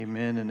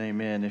Amen and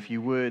amen. If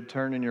you would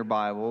turn in your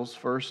Bibles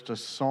first to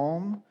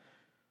Psalm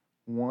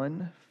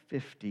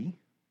 150.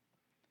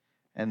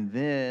 And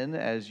then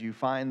as you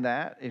find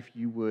that, if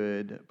you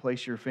would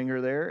place your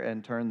finger there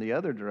and turn the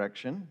other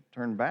direction,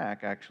 turn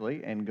back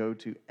actually, and go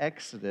to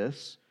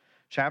Exodus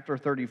chapter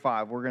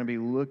 35. We're going to be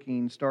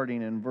looking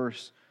starting in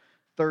verse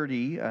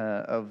 30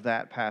 of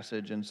that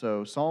passage. And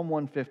so Psalm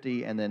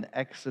 150 and then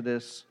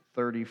Exodus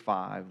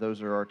 35.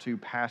 Those are our two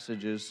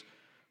passages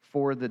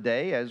for the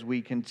day as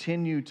we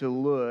continue to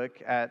look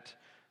at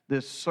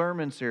this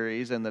sermon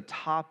series and the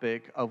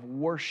topic of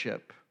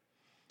worship.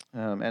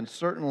 And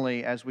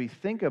certainly as we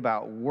think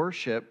about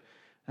worship,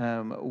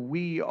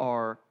 we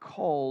are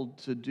called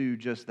to do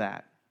just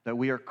that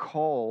we are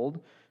called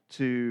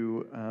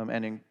to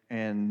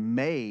and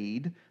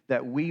made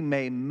that we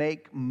may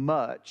make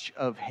much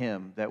of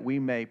Him, that we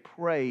may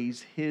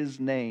praise His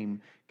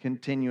name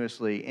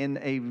continuously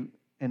in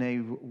a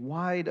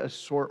wide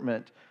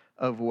assortment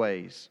of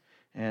ways.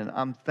 And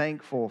I'm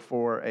thankful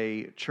for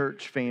a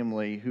church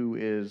family who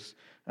is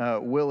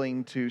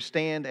willing to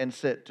stand and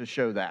sit to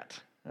show that.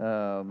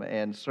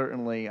 And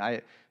certainly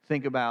I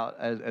think about,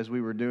 as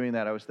we were doing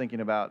that, I was thinking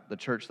about the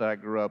church that I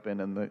grew up in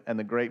and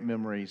the great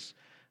memories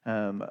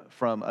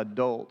from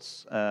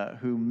adults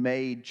who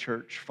made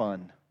church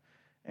fun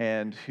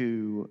and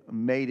who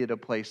made it a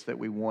place that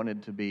we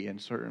wanted to be.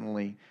 And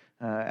certainly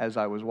as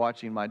I was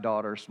watching my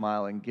daughter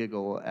smile and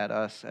giggle at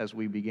us as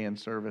we began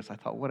service, I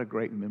thought, what a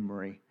great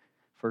memory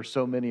for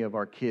so many of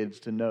our kids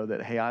to know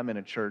that, hey, I'm in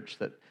a church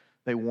that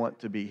they want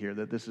to be here,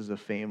 that this is a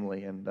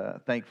family, and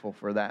thankful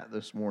for that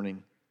this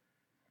morning.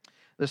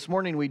 This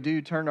morning we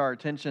do turn our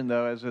attention,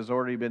 though, as has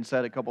already been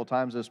said a couple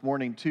times this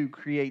morning, to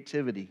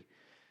creativity.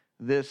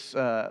 This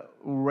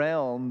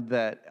realm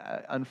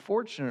that,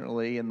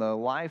 unfortunately, in the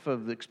life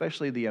of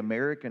especially the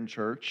American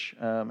church,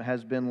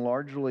 has been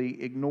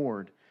largely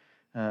ignored.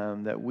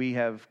 That we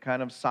have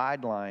kind of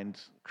sidelined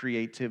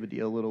creativity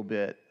a little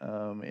bit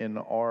in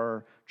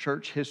our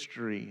church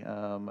history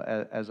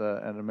as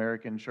an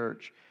American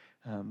church.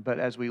 But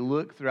as we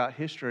look throughout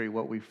history,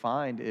 what we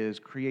find is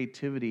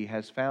creativity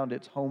has found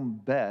its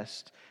home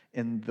best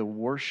in the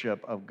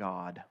worship of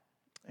God.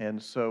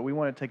 And so we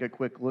want to take a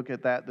quick look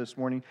at that this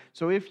morning.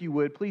 So if you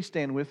would, please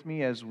stand with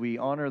me as we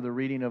honor the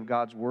reading of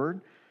God's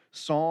Word.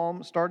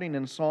 Starting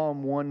in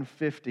Psalm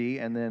 150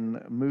 and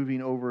then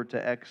moving over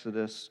to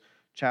Exodus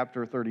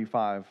chapter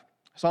 35.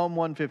 Psalm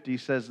 150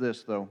 says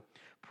this, though.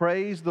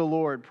 Praise the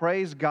Lord.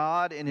 Praise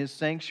God in His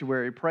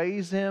sanctuary.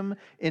 Praise Him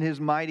in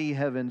His mighty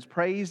heavens.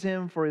 Praise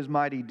Him for His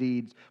mighty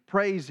deeds.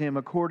 Praise Him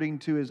according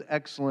to His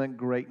excellent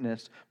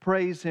greatness.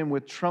 Praise Him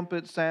with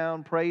trumpet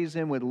sound. Praise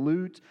Him with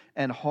lute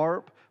and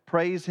harp.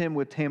 Praise Him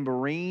with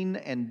tambourine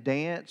and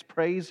dance.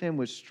 Praise Him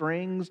with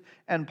strings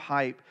and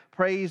pipe.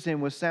 Praise Him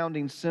with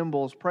sounding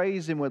cymbals.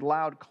 Praise Him with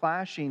loud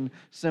clashing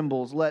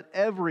cymbals. Let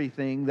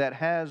everything that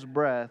has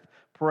breath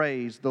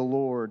praise the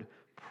Lord.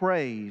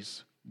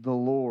 Praise the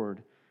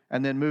Lord.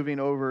 And then moving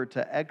over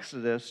to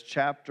Exodus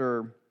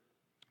chapter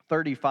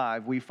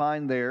 35, we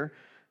find there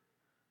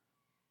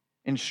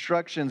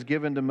instructions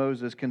given to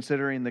Moses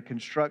considering the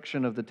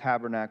construction of the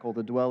tabernacle,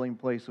 the dwelling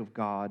place of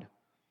God.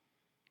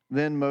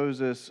 Then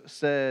Moses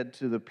said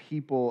to the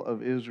people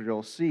of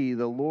Israel, "See,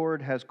 the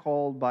Lord has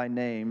called by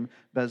name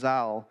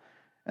Bezalel,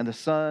 and the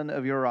son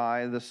of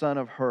Uri, the son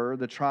of Hur,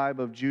 the tribe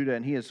of Judah,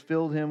 and he has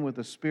filled him with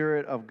the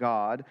Spirit of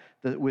God,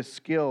 with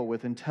skill,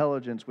 with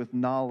intelligence, with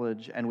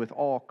knowledge, and with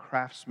all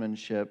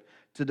craftsmanship,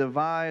 to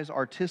devise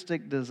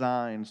artistic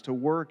designs, to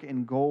work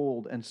in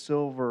gold and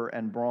silver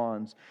and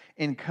bronze,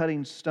 in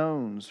cutting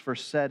stones for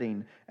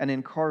setting, and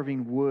in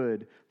carving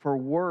wood, for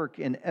work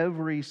in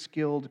every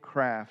skilled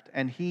craft.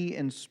 And he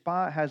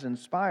has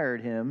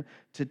inspired him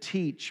to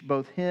teach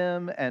both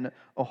him and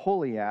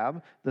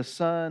Aholiab, the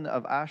son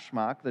of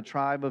Ashmach, the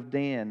tribe of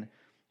Dan.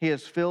 He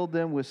has filled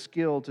them with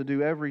skill to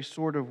do every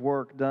sort of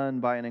work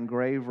done by an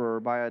engraver or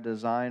by a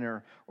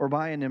designer or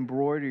by an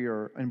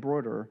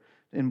embroiderer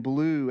in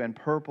blue and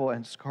purple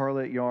and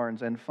scarlet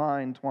yarns and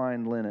fine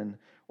twined linen,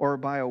 or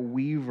by a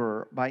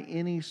weaver, by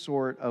any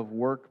sort of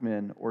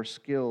workman or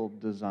skilled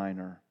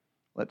designer."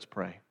 Let's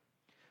pray.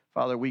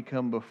 Father, we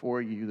come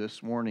before you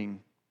this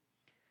morning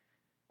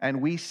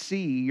and we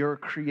see your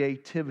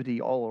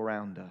creativity all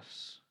around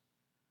us.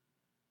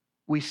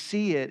 We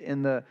see it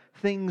in the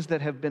things that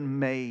have been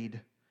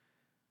made.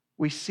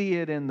 We see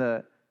it in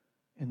the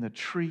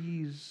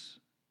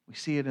trees. We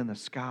see it in the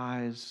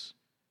skies,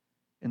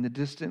 in the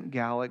distant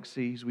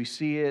galaxies. We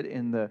see it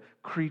in the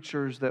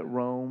creatures that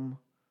roam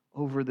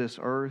over this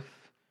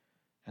earth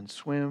and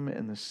swim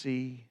in the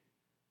sea.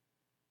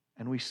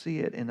 And we see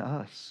it in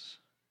us.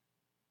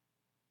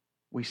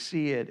 We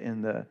see it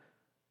in the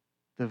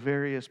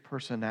various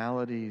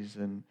personalities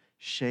and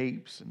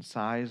shapes and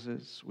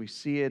sizes. We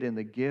see it in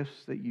the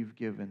gifts that you've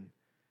given.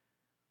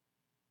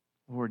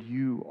 Lord,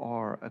 you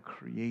are a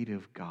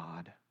creative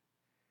God,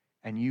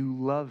 and you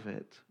love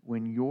it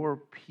when your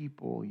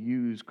people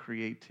use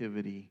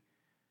creativity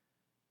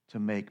to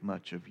make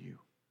much of you.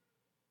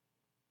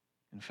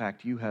 In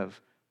fact, you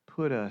have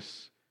put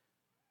us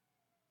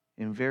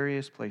in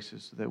various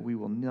places so that we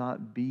will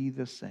not be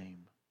the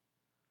same.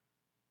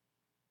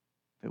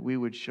 That we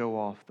would show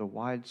off the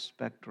wide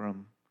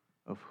spectrum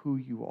of who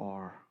you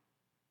are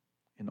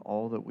in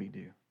all that we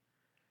do.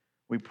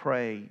 We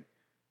pray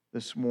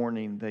this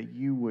morning that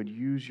you would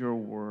use your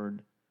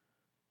word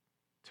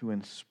to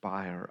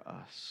inspire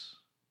us.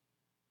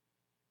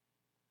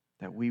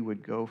 That we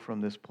would go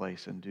from this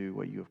place and do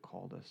what you have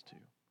called us to.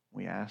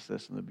 We ask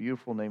this in the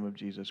beautiful name of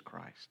Jesus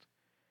Christ.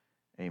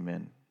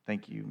 Amen.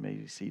 Thank you. You may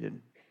be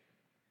seated.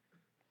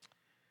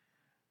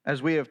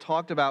 As we have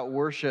talked about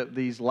worship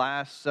these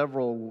last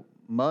several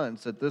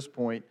months at this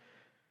point,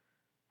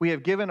 we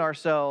have given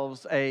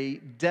ourselves a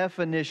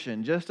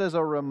definition. Just as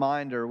a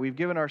reminder, we've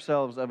given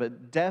ourselves of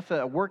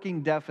a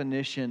working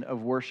definition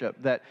of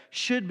worship that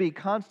should be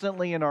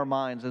constantly in our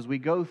minds as we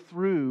go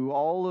through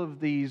all of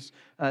these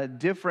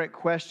different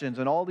questions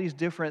and all these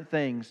different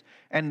things.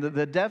 And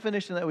the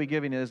definition that we're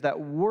giving is that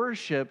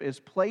worship is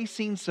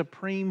placing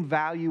supreme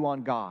value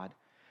on God.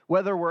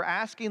 Whether we're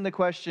asking the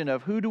question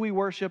of who do we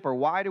worship, or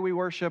why do we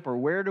worship, or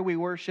where do we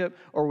worship,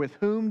 or with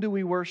whom do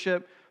we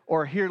worship,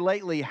 or here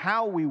lately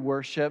how we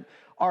worship,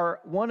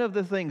 are one of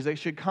the things that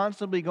should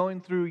constantly be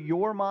going through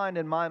your mind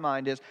and my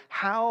mind is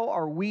how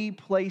are we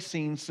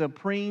placing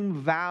supreme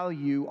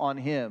value on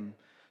Him?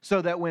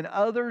 So that when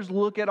others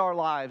look at our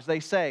lives, they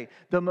say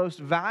the most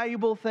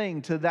valuable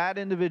thing to that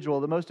individual,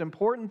 the most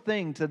important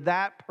thing to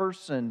that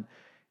person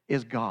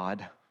is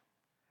God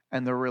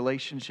and their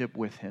relationship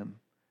with Him.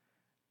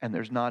 And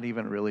there's not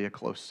even really a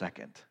close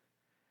second.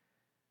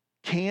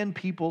 Can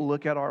people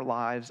look at our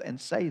lives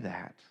and say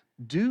that?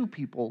 Do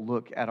people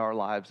look at our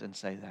lives and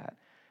say that?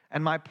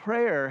 And my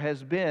prayer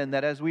has been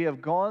that as we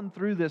have gone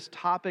through this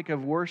topic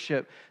of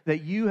worship,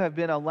 that you have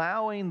been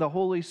allowing the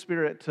Holy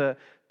Spirit to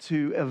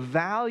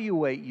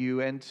evaluate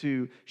you and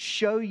to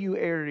show you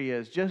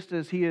areas, just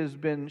as He has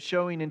been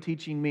showing and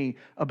teaching me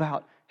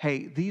about,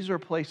 hey, these are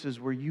places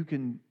where you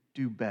can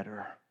do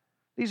better.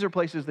 These are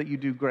places that you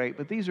do great,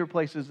 but these are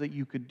places that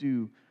you could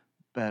do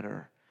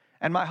better.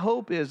 And my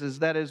hope is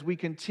that as we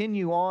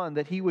continue on,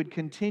 that He would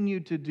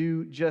continue to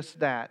do just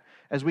that.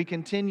 As we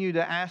continue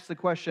to ask the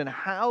question,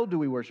 how do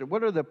we worship?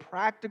 What are the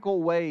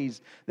practical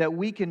ways that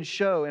we can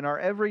show in our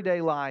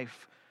everyday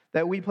life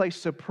that we place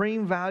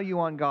supreme value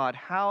on God?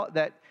 How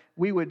that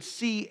we would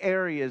see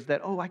areas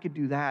that, oh, I could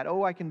do that.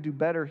 Oh, I can do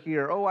better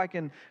here. Oh,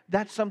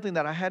 that's something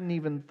that I hadn't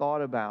even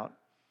thought about.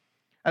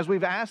 As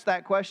we've asked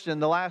that question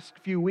the last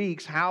few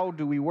weeks, how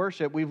do we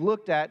worship? We've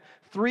looked at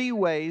 3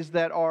 ways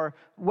that are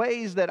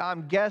ways that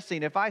I'm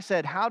guessing, if I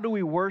said, how do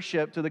we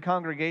worship to the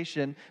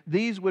congregation,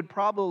 these would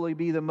probably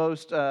be the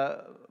most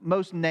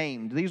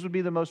named. These would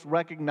be the most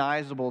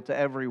recognizable to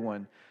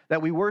everyone.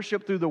 That we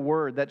worship through the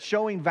Word, that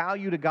showing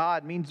value to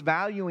God means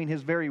valuing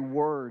His very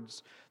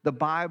words, the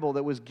Bible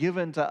that was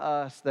given to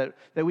us, that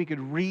we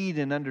could read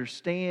and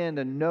understand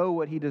and know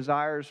what He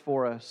desires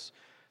for us.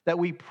 That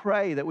we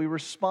pray, that we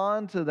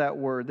respond to that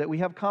word, that we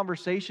have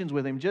conversations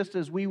with Him, just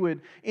as we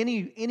would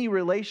any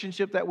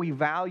relationship that we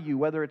value,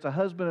 whether it's a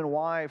husband and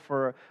wife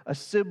or a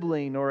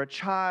sibling or a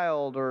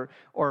child or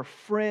a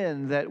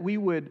friend, that we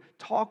would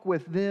talk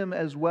with them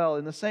as well.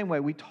 In the same way,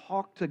 we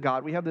talk to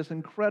God. We have this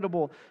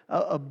incredible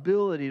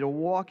ability to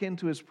walk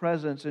into His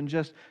presence and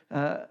just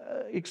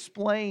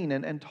explain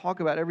and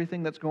talk about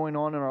everything that's going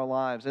on in our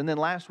lives. And then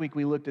last week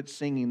we looked at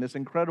singing, this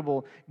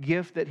incredible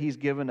gift that He's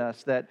given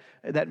us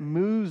that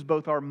moves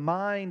both our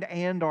mind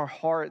and our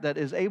heart, that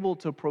is able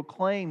to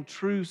proclaim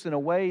truths in a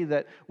way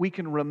that we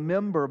can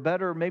remember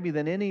better maybe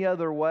than any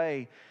other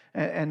way.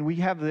 And we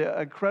have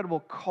the incredible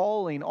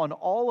calling on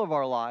all of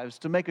our lives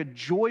to make a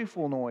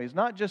joyful noise,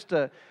 not just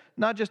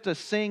to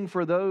sing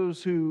for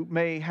those who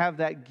may have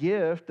that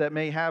gift, that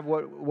may have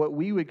what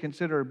we would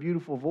consider a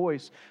beautiful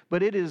voice,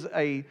 but it is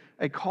a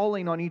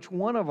calling on each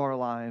one of our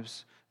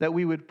lives that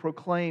we would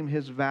proclaim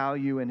His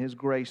value and His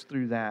grace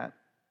through that.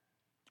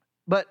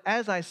 But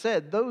as I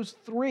said, those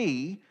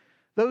three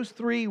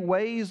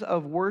ways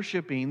of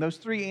worshiping, those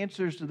 3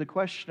 answers to the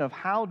question of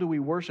how do we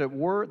worship,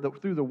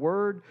 through the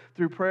Word,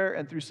 through prayer,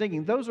 and through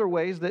singing, those are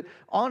ways that,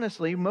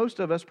 honestly, most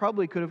of us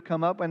probably could have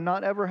come up and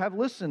not ever have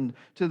listened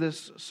to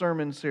this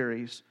sermon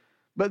series.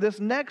 But this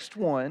next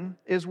one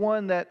is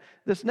one that,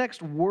 this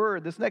next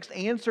word, this next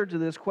answer to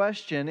this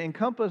question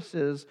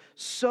encompasses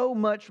so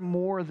much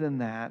more than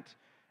that,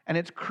 and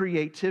it's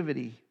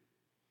creativity.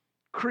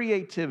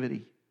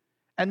 Creativity.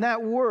 And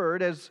that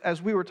word,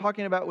 as we were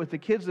talking about with the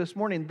kids this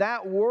morning,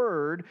 that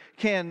word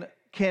can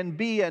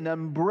be an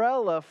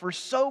umbrella for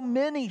so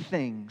many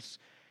things.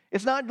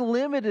 It's not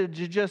limited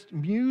to just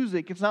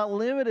music. It's not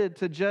limited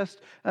to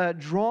just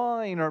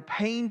drawing or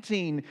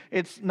painting.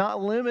 It's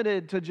not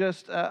limited to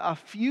just a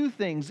few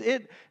things.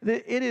 It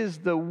is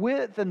the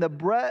width and the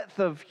breadth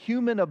of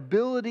human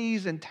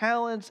abilities and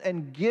talents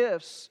and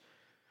gifts.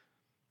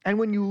 And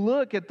when you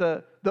look at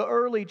the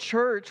early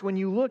church, when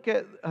you look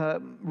at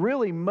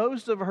really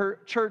most of her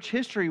church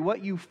history,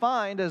 what you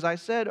find, as I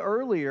said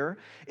earlier,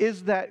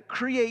 is that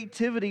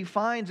creativity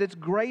finds its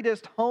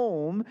greatest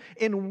home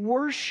in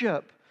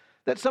worship.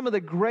 That some of the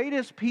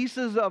greatest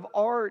pieces of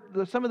art,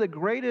 some of the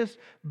greatest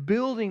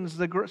buildings,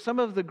 some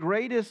of the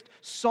greatest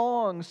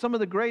songs, some of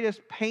the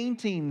greatest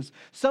paintings,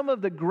 some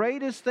of the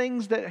greatest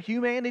things that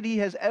humanity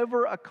has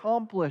ever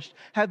accomplished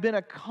have been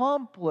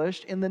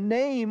accomplished in the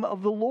name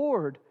of the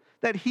Lord,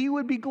 that He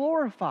would be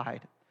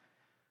glorified.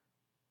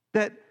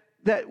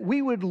 That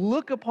we would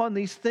look upon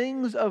these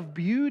things of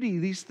beauty,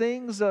 these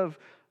things of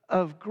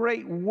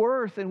great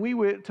worth, and we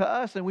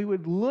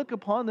would look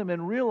upon them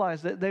and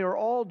realize that they are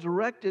all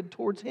directed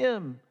towards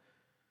Him.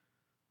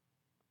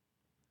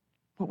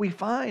 What we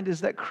find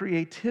is that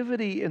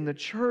creativity in the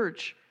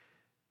church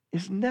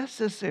is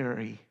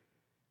necessary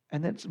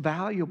and it's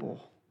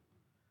valuable.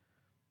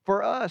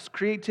 For us,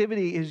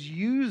 creativity is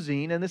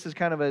using, and this is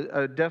kind of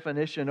a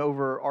definition,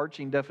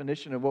 overarching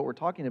definition of what we're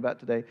talking about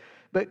today,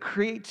 but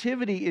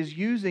creativity is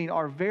using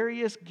our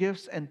various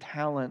gifts and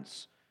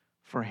talents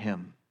for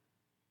Him.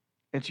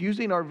 It's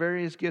using our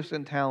various gifts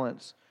and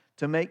talents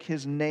to make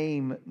His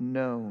name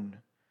known.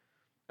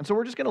 And so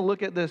we're just going to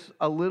look at this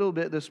a little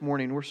bit this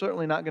morning. We're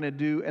certainly not going to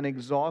do an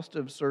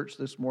exhaustive search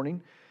this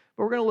morning,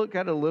 but we're going to look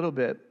at it a little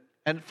bit.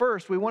 And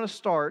first, we want to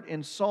start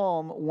in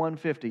Psalm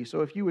 150.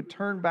 So if you would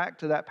turn back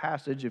to that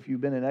passage, if you've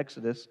been in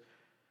Exodus,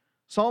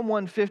 Psalm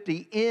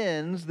 150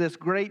 ends this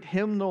great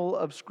hymnal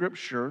of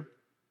Scripture.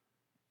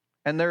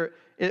 And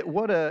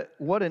what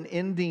an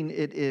ending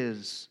it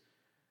is.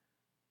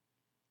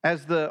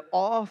 As the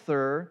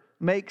author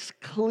makes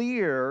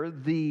clear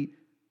the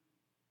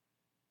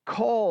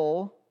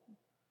call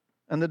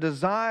and the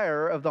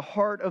desire of the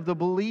heart of the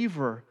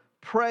believer,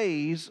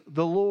 praise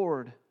the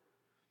Lord.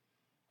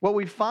 What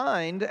we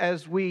find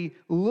as we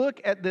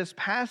look at this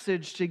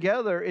passage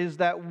together is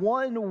that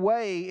one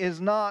way is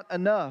not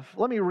enough.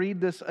 Let me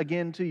read this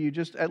again to you,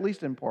 just at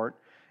least in part.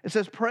 It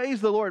says,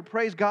 praise the Lord,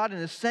 praise God in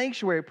His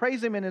sanctuary,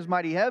 praise Him in His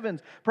mighty heavens,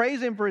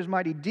 praise Him for His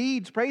mighty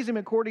deeds, praise Him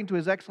according to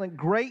His excellent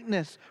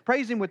greatness,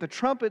 praise Him with the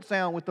trumpet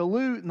sound, with the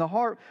lute and the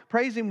harp,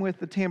 praise Him with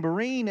the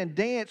tambourine and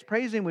dance,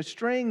 praise Him with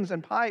strings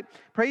and pipe,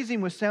 praise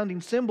Him with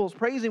sounding cymbals,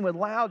 praise Him with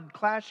loud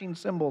clashing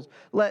cymbals.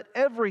 Let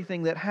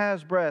everything that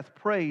has breath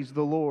praise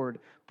the Lord.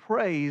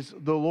 Praise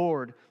the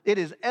Lord. It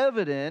is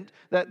evident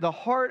that the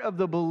heart of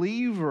the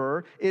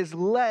believer is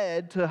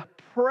led to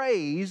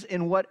praise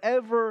in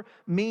whatever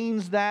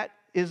means that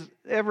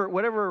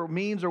whatever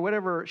means or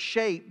whatever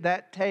shape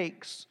that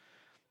takes.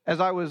 As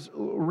I was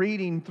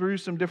reading through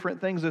some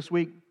different things this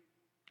week,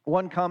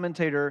 one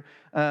commentator,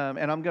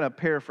 and I'm going to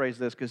paraphrase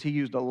this because he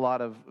used a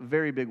lot of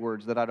very big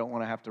words that I don't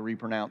want to have to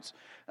repronounce,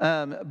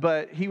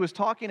 but he was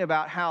talking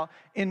about how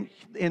in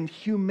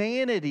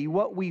humanity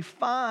what we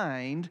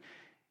find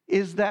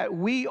is that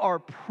we are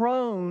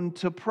prone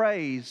to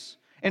praise.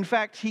 In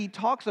fact, he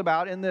talks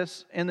about in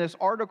this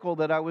article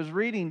that I was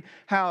reading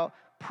how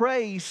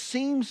praise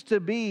seems to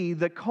be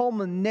the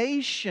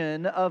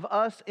culmination of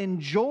us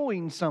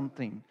enjoying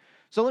something.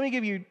 So let me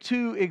give you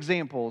two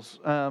examples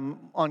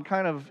on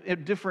kind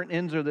of different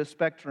ends of this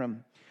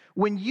spectrum.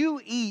 When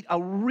you eat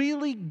a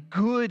really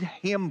good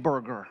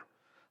hamburger,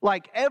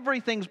 like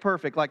everything's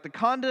perfect, like the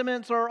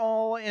condiments are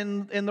all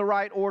in the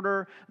right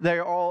order,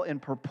 they're all in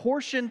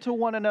proportion to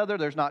one another,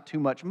 there's not too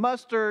much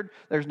mustard,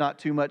 there's not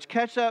too much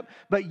ketchup,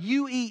 but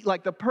you eat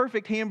like the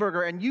perfect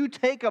hamburger and you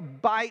take a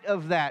bite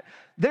of that,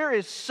 there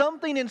is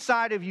something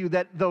inside of you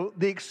that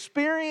the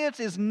experience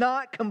is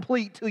not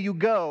complete till you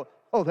go,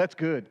 oh, that's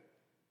good.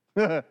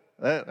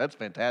 That's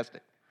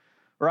fantastic,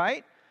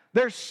 right?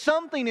 There's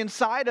something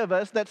inside of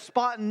us that's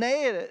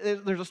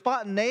spontaneity. There's a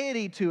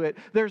spontaneity to it.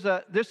 There's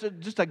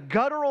just a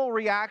guttural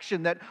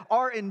reaction that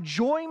our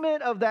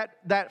enjoyment of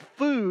that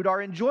food,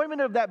 our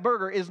enjoyment of that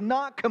burger is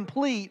not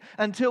complete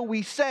until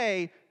we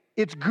say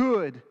it's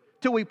good,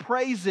 till we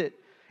praise it.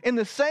 In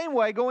the same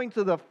way, going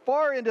to the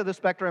far end of the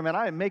spectrum, and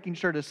I am making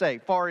sure to say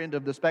far end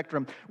of the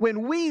spectrum,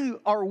 when we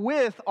are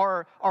with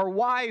our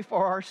wife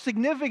or our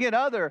significant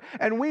other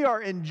and we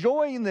are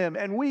enjoying them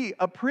and we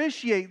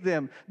appreciate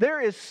them,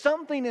 there is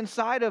something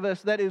inside of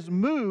us that is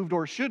moved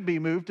or should be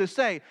moved to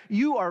say,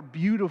 you are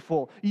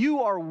beautiful,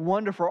 you are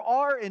wonderful.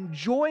 Our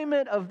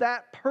enjoyment of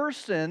that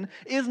person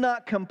is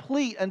not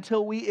complete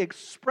until we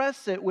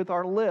express it with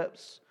our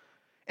lips.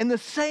 In the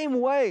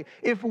same way,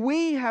 if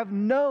we have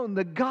known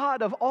the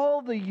God of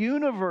all the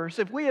universe,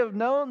 if we have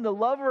known the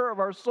lover of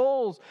our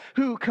souls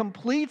who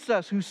completes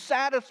us, who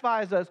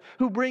satisfies us,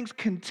 who brings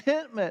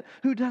contentment,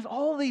 who does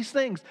all these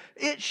things,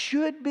 it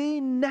should be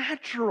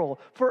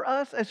natural for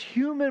us as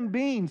human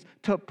beings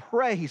to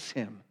praise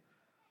Him,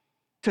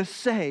 to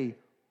say,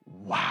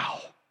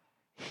 wow,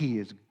 He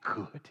is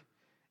good.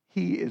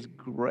 He is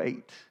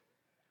great.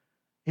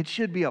 It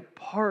should be a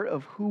part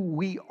of who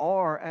we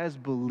are as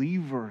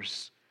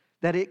believers,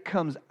 that it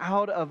comes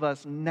out of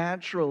us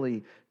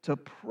naturally to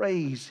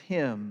praise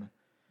Him.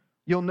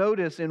 You'll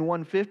notice in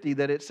 150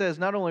 that it says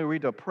not only are we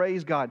to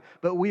praise God,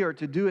 but we are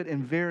to do it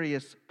in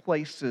various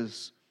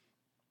places.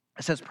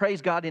 It says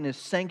praise God in His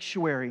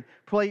sanctuary,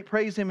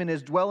 praise Him in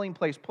His dwelling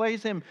place,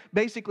 praise Him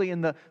basically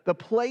in the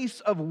place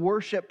of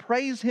worship,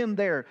 praise Him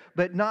there,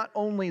 but not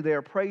only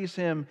there, praise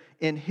Him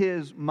in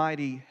His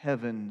mighty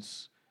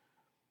heavens.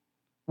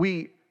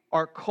 We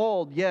are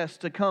called, yes,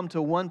 to come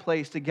to one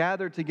place, to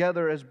gather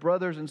together as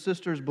brothers and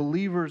sisters,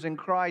 believers in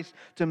Christ,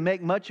 to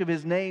make much of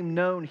His name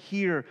known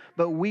here,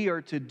 but we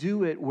are to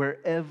do it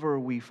wherever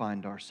we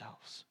find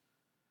ourselves.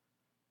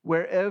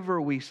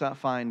 Wherever we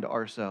find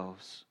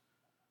ourselves.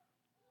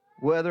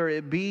 Whether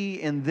it be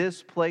in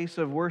this place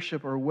of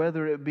worship or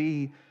whether it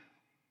be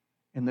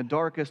in the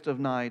darkest of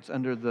nights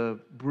under the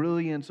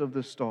brilliance of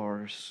the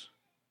stars,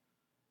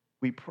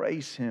 we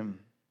praise Him.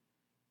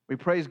 We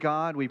praise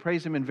God. We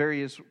praise Him in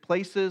various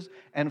places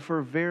and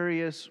for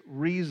various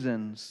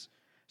reasons.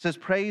 It says,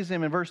 praise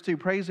Him in verse 2,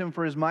 praise Him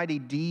for His mighty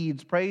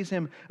deeds. Praise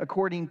Him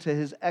according to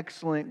His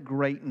excellent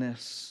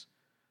greatness.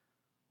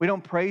 We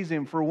don't praise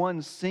Him for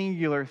one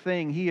singular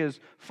thing. He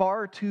is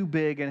far too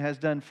big and has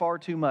done far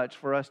too much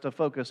for us to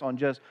focus on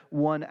just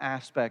one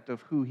aspect of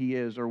who He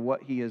is or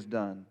what He has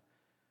done.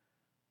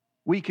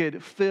 We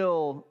could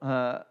fill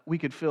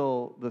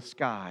the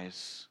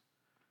skies.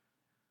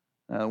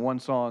 One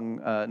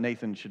song,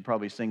 Nathan should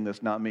probably sing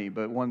this, not me,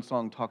 but one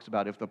song talks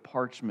about if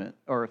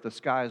the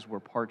skies were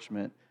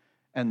parchment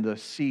and the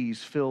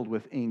seas filled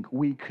with ink,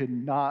 we could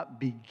not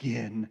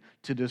begin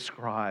to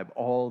describe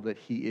all that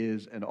He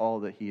is and all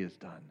that He has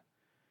done.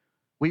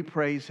 We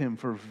praise Him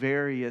for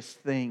various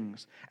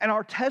things. And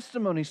our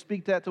testimonies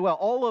speak that well.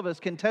 All of us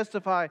can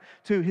testify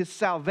to His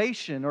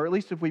salvation, or at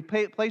least if we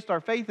placed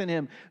our faith in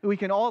Him, we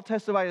can all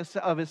testify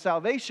of His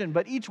salvation.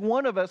 But each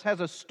one of us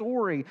has a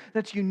story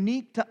that's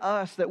unique to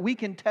us that we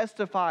can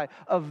testify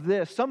of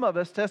this. Some of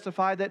us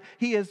testify that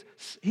He has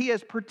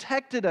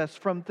protected us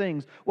from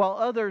things, while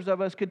others of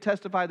us could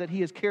testify that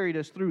He has carried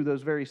us through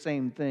those very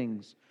same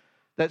things.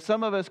 That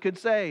some of us could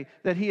say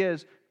that He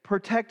has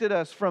protected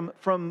us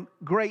from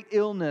great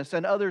illness,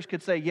 and others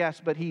could say,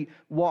 yes, but He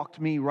walked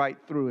me right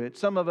through it.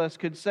 Some of us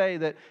could say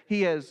that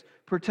He has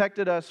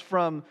protected us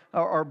from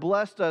or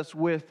blessed us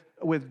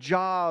with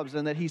jobs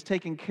and that He's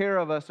taken care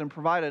of us and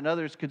provided. And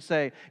others could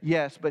say,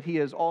 yes, but He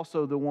is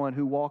also the one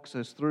who walks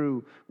us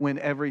through when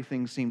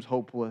everything seems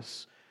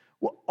hopeless.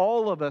 Well,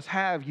 all of us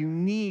have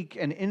unique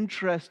and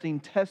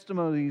interesting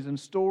testimonies and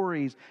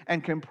stories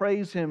and can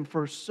praise Him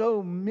for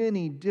so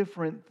many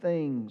different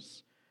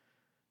things.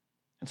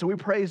 And so we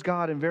praise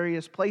God in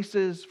various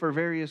places, for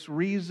various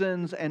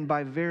reasons, and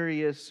by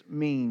various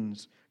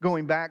means.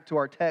 Going back to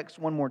our text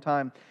one more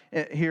time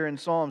here in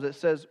Psalms, it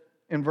says,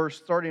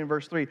 starting in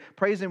verse 3,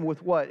 praise Him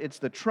with what? It's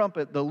the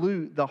trumpet, the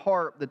lute, the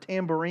harp, the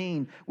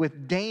tambourine,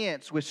 with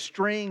dance, with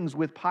strings,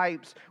 with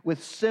pipes,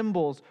 with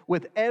cymbals,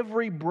 with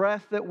every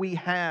breath that we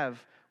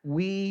have.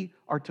 We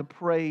are to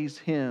praise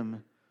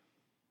Him.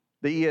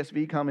 The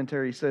ESV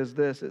commentary says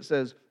this, it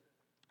says,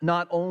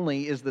 not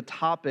only is the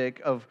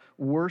topic of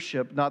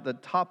worship, not the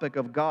topic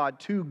of God,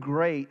 too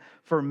great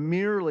for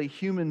merely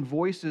human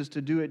voices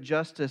to do it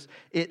justice,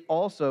 it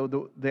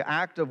also, the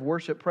act of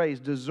worship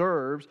praise,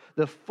 deserves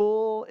the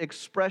full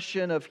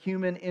expression of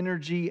human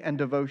energy and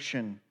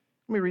devotion.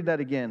 Let me read that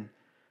again.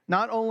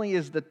 Not only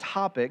is the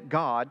topic,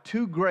 God,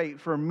 too great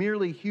for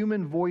merely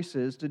human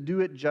voices to do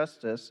it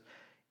justice,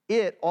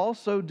 it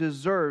also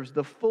deserves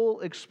the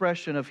full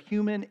expression of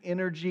human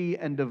energy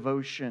and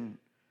devotion.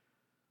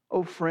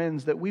 Oh,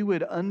 friends, that we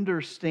would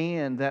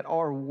understand that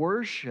our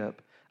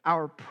worship,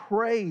 our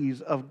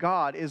praise of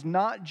God is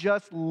not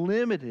just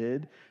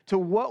limited to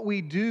what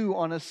we do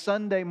on a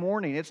Sunday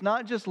morning. It's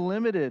not just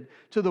limited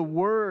to the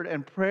word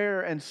and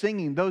prayer and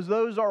singing.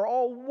 Those are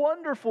all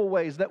wonderful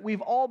ways that we've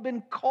all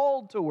been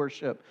called to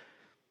worship.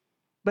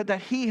 But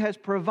that He has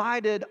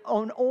provided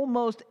on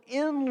almost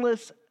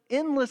endless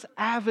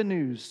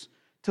avenues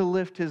to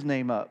lift His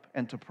name up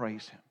and to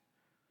praise Him.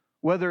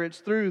 Whether it's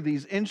through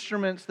these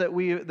instruments that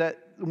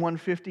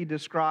 150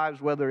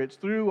 describes, whether it's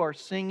through our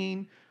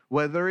singing,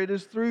 whether it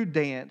is through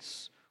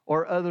dance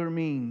or other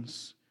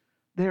means,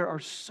 there are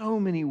so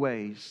many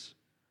ways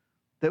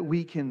that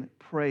we can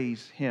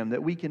praise Him,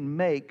 that we can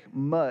make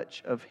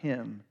much of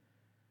Him.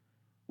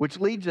 Which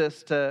leads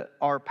us to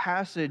our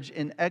passage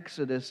in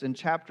Exodus in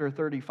chapter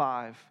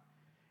 35.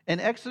 In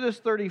Exodus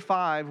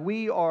 35,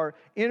 we are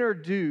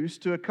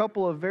introduced to a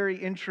couple of very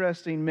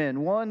interesting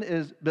men. One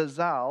is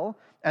Bezalel,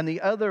 and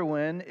the other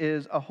one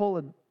is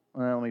Ahololab.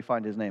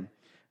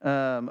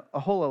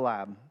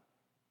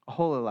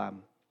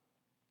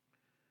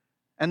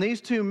 And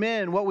these two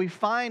men, what we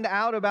find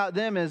out about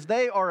them is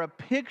they are a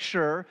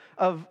picture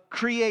of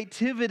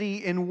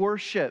creativity in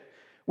worship.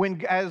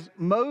 As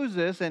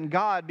Moses and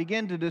God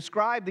begin to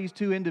describe these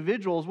two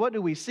individuals, what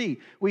do we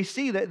see? We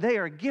see that they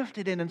are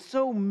gifted in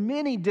so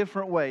many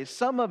different ways.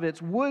 Some of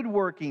it's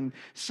woodworking,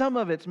 some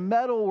of it's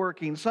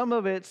metalworking, some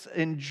of it's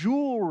in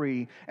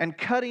jewelry and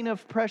cutting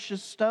of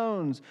precious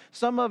stones,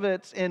 some of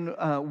it's in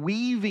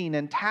weaving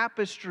and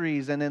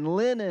tapestries and in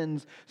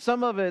linens,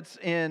 some of it's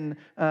in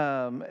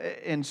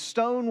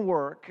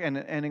stonework and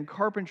in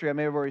carpentry. I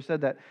may have already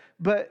said that,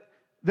 but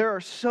there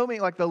are so many,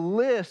 like the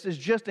list is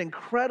just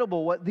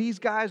incredible what these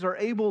guys are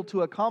able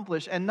to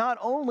accomplish. And not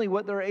only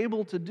what they're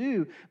able to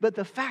do, but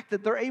the fact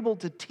that they're able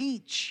to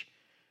teach.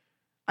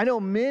 I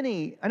know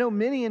many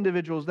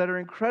individuals that are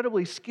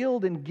incredibly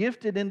skilled and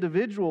gifted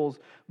individuals,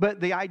 but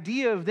the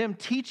idea of them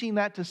teaching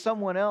that to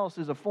someone else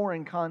is a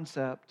foreign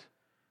concept.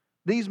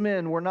 These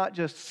men were not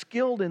just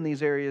skilled in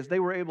these areas, they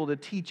were able to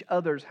teach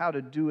others how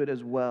to do it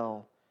as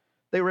well.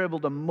 They were able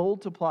to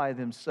multiply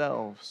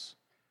themselves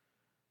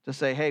to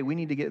say, hey, we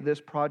need to get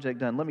this project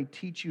done. Let me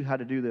teach you how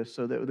to do this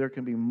so that there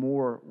can be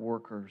more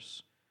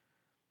workers.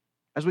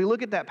 As we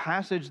look at that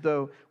passage,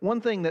 though, one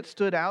thing that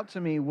stood out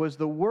to me was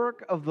the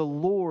work of the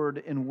Lord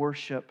in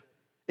worship,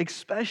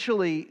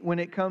 especially when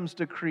it comes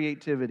to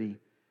creativity.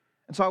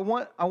 And so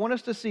I want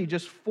us to see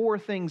just 4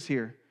 things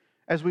here.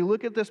 As we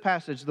look at this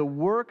passage, the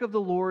work of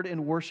the Lord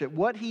in worship,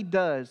 what He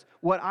does,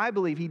 what I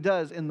believe He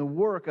does in the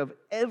work of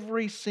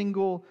every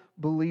single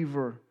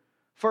believer.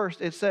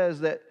 First, it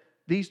says that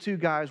these 2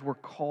 guys were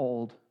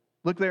called.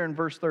 Look there in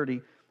verse 30.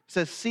 It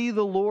says, see,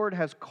 the Lord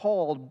has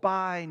called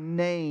by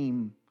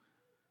name.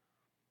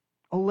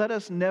 Oh, let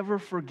us never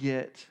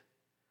forget,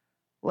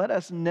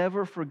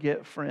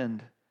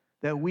 friend,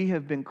 that we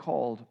have been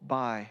called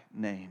by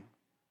name.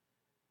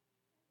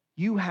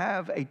 You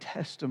have a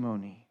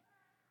testimony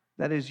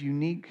that is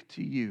unique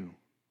to you.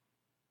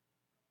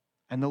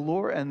 And the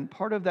Lord, and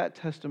part of that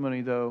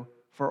testimony, though,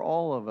 for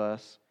all of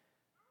us,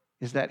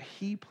 is that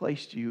He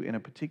placed you in a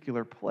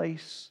particular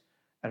place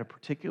at a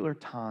particular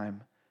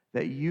time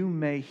that you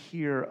may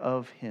hear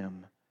of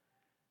Him.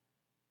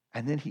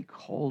 And then He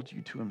called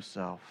you to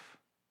Himself.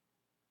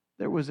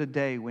 There was a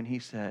day when He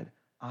said,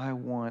 I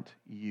want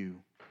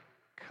you,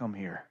 come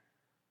here.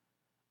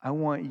 I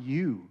want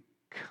you,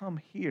 come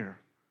here.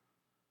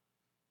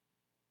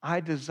 I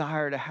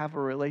desire to have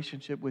a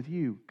relationship with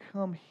you,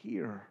 come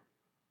here.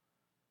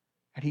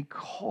 And He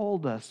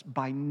called us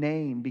by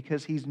name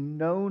because He's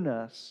known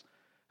us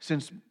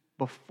since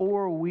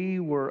before we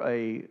were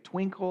a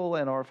twinkle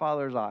in our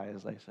Father's eye,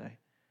 as they say.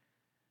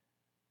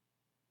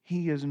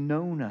 He has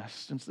known us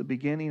since the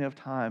beginning of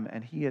time,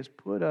 and He has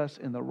put us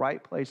in the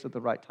right place at the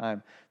right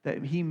time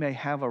that He may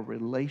have a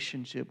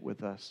relationship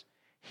with us.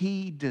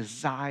 He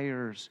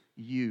desires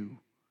you.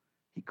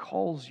 He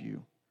calls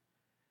you.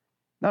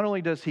 Not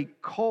only does He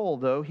call,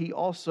 though, He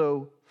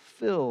also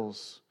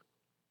fills.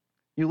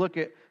 You look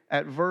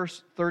at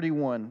verse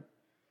 31.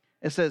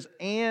 It says,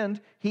 and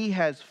He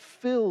has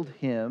filled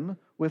him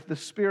with the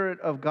Spirit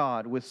of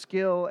God, with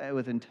skill, and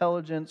with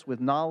intelligence, with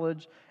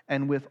knowledge,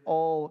 and with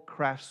all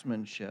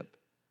craftsmanship.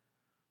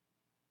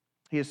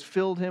 He has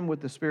filled him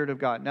with the Spirit of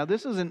God. Now,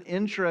 this is an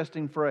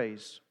interesting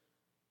phrase,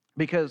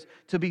 because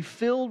to be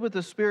filled with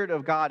the Spirit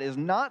of God is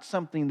not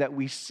something that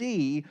we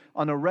see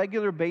on a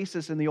regular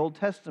basis in the Old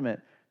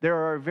Testament. There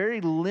are a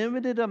very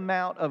limited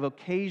amount of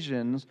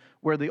occasions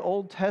where the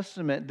Old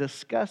Testament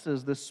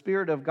discusses the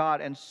Spirit of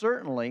God, and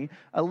certainly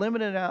a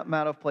limited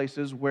amount of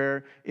places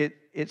where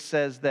it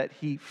says that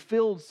He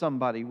filled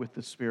somebody with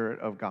the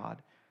Spirit of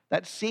God.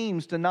 That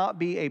seems to not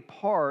be a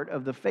part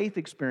of the faith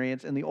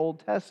experience in the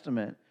Old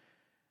Testament.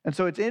 And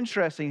so it's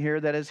interesting here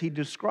that as He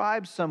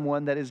describes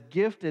someone that is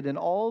gifted in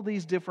all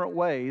these different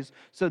ways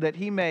so that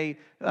he may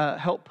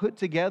help put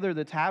together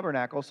the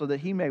tabernacle, so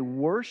that he may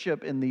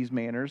worship in these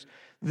manners,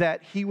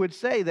 that He would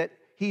say that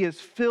he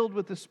is filled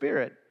with the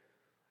Spirit.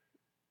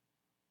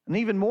 An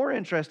even more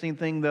interesting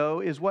thing, though,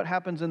 is what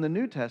happens in the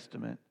New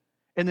Testament.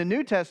 In the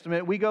New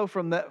Testament, we go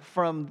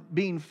from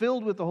being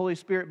filled with the Holy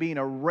Spirit being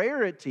a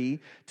rarity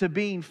to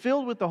being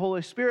filled with the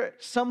Holy Spirit,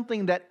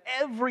 something that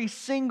every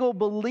single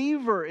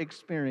believer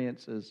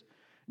experiences.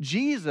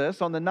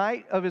 Jesus, on the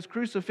night of His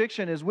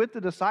crucifixion, is with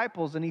the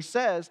disciples, and He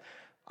says,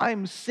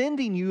 I'm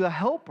sending you a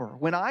helper.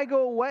 When I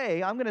go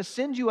away, I'm going to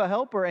send you a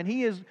helper, and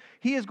He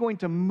is going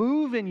to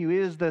move in you. It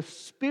is the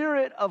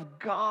Spirit of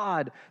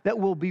God that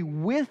will be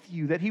with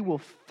you, that He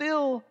will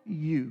fill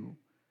you.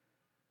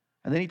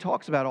 And then He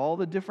talks about all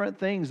the different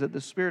things that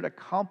the Spirit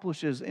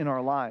accomplishes in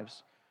our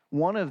lives.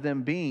 One of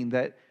them being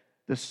that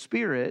the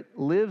Spirit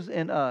lives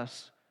in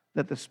us,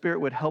 that the Spirit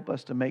would help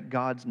us to make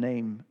God's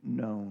name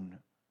known.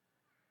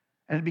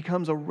 And it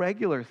becomes a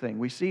regular thing.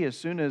 We see as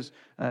soon as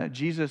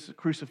Jesus'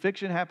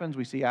 crucifixion happens,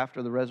 we see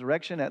after the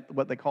resurrection at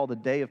what they call the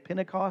day of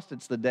Pentecost.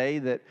 It's the day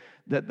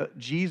that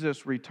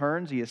Jesus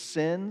returns, He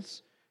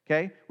ascends.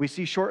 Okay? We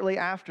see shortly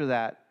after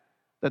that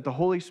the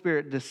Holy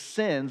Spirit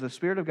descends, the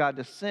Spirit of God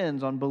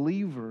descends on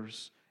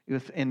believers.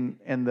 And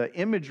the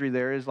imagery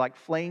there is like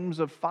flames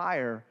of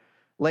fire.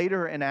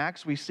 Later in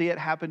Acts, we see it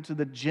happen to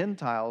the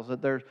Gentiles,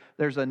 that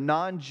there's a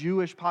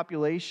non-Jewish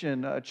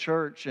population, a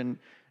church,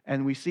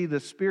 and we see the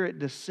Spirit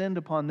descend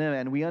upon them.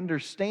 And we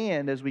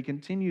understand as we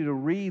continue to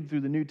read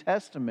through the New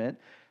Testament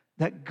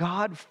that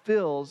God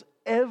fills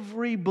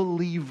every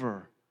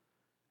believer,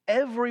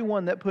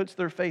 everyone that puts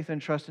their faith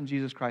and trust in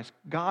Jesus Christ.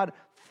 God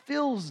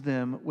fills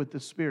them with the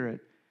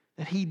Spirit,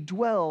 that He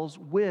dwells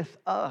with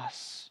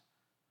us.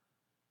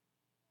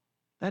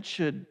 That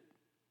should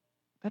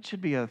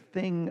be a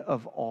thing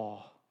of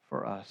awe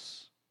for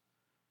us.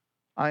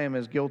 I am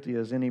as guilty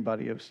as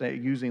anybody of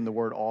using the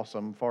word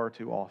awesome far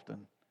too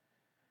often.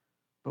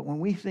 But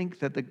when we think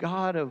that the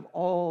God of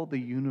all the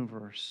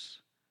universe,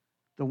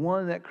 the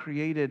one that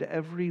created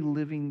every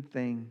living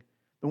thing,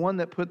 the one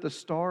that put the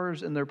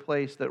stars in their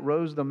place, that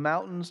rose the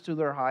mountains to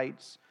their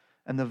heights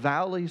and the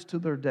valleys to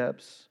their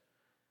depths,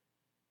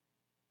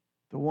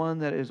 the one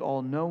that is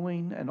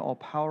all-knowing and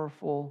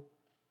all-powerful,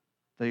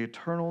 the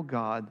eternal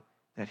God,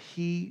 that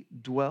He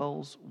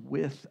dwells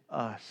with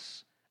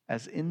us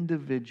as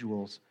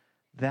individuals,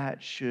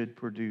 that should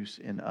produce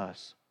in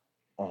us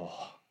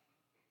awe.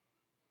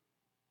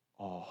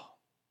 Awe.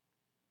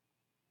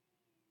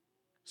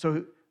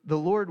 So the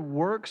Lord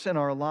works in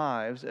our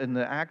lives in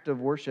the act of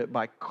worship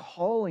by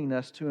calling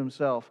us to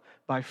Himself,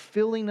 by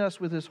filling us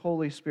with His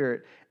Holy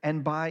Spirit,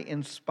 and by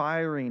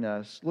inspiring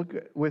us. Look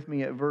with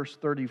me at verse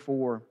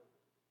 34.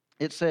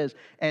 It says,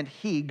 and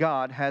He,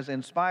 God, has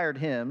inspired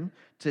Him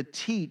to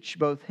teach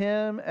both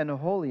him and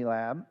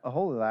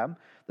Aholiab,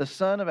 the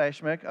son of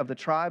Ashmech of the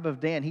tribe of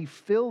Dan. He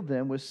filled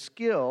them with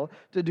skill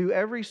to do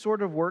every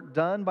sort of work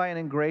done by an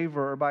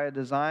engraver or by a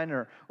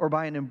designer or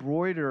by an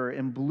embroiderer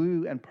in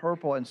blue and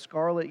purple and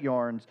scarlet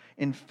yarns,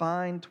 in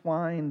fine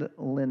twined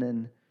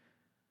linen,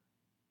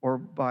 or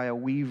by a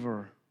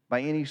weaver,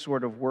 by any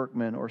sort of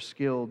workman or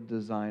skilled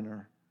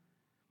designer.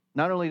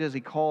 Not only does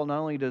He call, not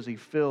only does He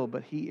fill,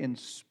 but He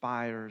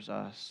inspires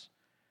us.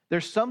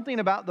 There's something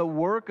about the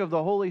work of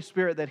the Holy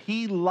Spirit that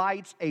He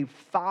lights a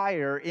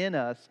fire in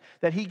us,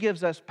 that He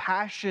gives us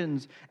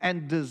passions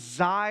and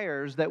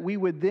desires that we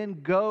would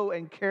then go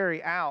and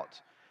carry out.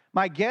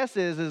 My guess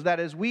is that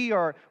as we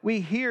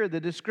hear the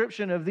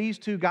description of these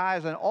two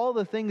guys and all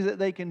the things that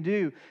they can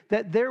do,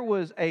 that there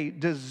was a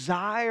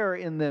desire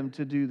in them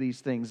to do these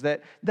things,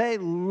 that they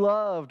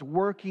loved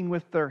working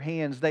with their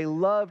hands, they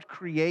loved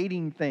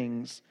creating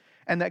things,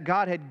 and that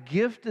God had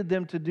gifted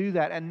them to do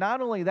that. And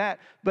not only that,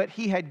 but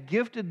He had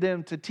gifted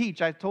them to teach.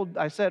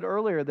 I said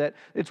earlier that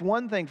it's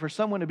one thing for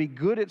someone to be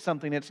good at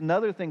something. It's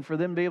another thing for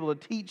them to be able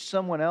to teach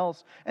someone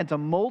else and to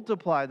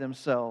multiply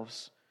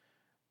themselves.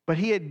 But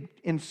He had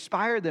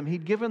inspired them.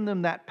 He'd given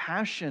them that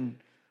passion.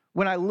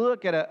 When I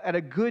look at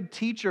a good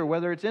teacher,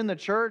 whether it's in the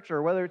church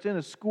or whether it's in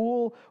a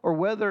school or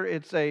whether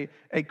it's a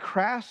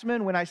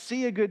craftsman, when I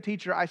see a good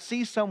teacher, I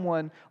see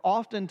someone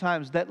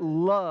oftentimes that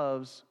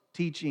loves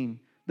teaching.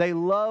 They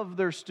love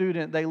their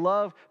student. They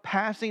love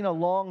passing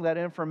along that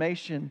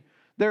information.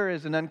 There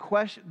is an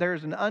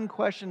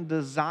unquestioned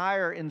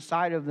desire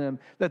inside of them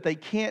that they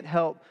can't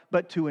help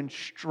but to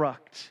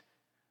instruct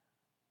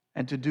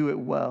and to do it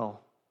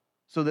well,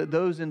 so that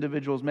those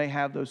individuals may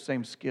have those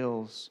same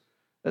skills,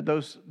 that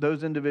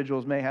those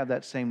individuals may have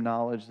that same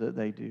knowledge that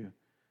they do.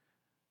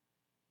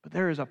 But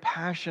there is a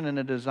passion and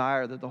a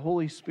desire that the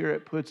Holy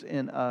Spirit puts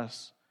in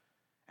us,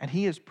 and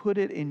He has put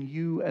it in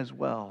you as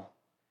well.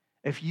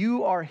 If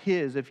you are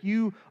His, if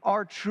you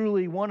are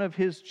truly one of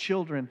His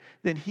children,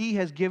 then He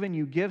has given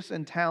you gifts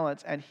and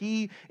talents, and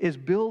He is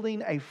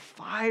building a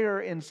fire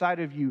inside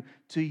of you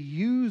to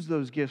use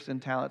those gifts and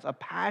talents, a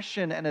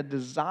passion and a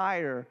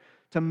desire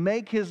to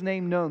make His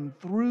name known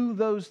through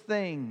those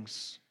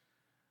things,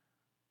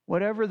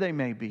 whatever they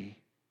may be.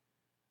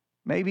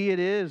 Maybe it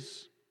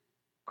is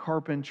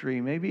carpentry,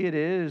 maybe it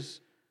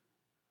is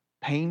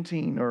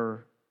painting,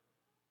 or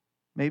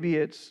maybe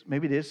it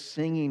is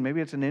singing, maybe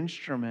it's an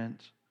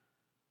instrument.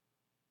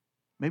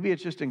 Maybe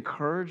it's just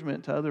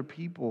encouragement to other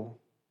people.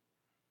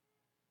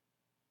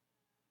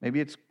 Maybe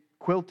it's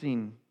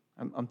quilting.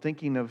 I'm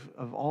thinking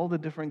of all the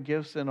different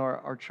gifts in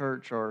our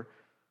church, or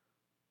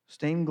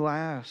stained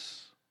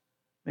glass.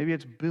 Maybe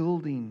it's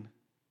building.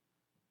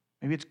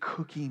 Maybe it's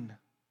cooking.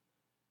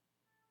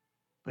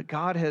 But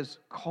God has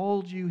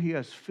called you, He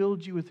has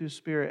filled you with His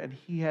Spirit, and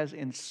He has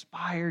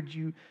inspired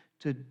you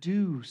to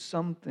do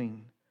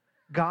something.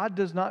 God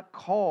does not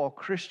call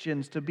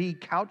Christians to be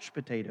couch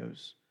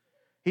potatoes.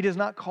 He does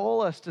not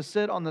call us to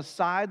sit on the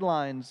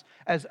sidelines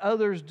as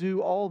others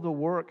do all the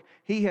work.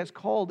 He has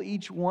called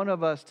each one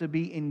of us to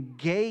be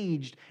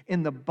engaged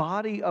in the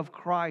body of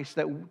Christ,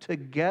 that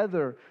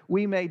together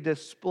we may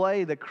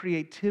display the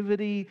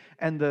creativity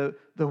and the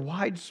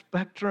wide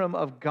spectrum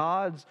of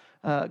God's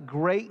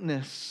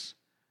greatness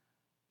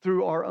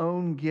through our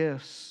own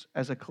gifts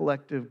as a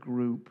collective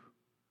group.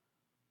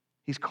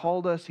 He's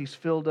called us, He's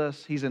filled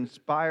us, He's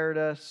inspired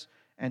us,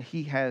 and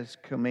He has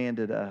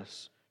commanded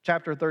us.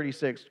 Chapter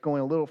 36,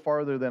 going a little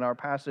farther than our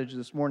passage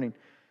this morning.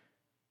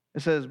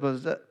 It says,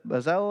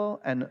 Bezalel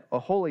and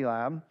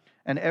Aholiab,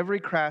 and every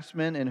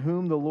craftsman in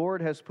whom the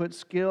Lord has put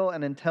skill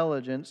and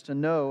intelligence to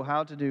know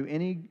how to do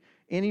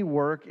any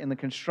work in the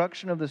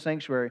construction of the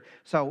sanctuary,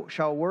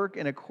 shall work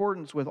in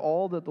accordance with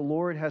all that the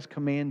Lord has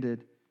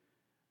commanded.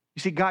 You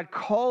see, God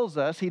calls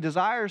us. He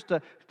desires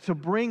to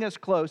bring us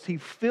close. He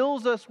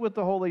fills us with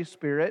the Holy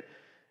Spirit.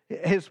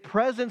 His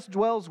presence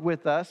dwells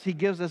with us. He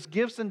gives us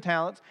gifts and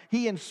talents.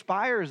 He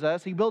inspires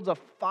us. He builds a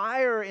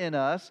fire in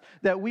us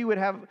that we would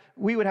have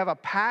a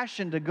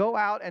passion to go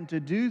out and to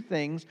do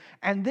things.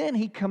 And then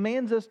He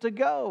commands us to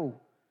go.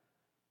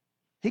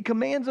 He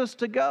commands us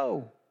to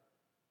go.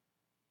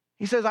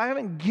 He says, I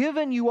haven't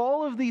given you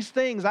all of these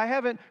things. I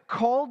haven't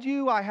called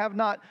you. I have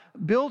not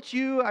built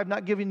you. I've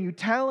not given you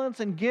talents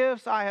and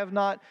gifts. I've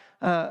not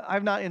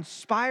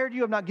inspired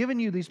you. I've not given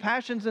you these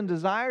passions and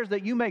desires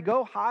that you may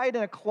go hide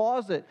in a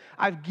closet.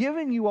 I've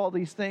given you all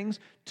these things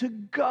to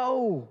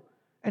go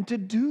and to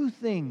do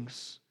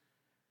things,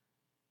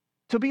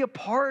 to be a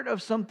part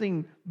of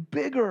something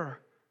bigger,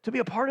 to be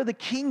a part of the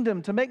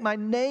kingdom, to make my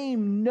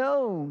name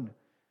known.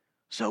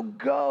 So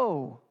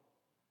go.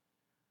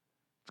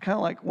 It's kind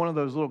of like one of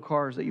those little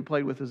cars that you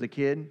played with as a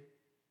kid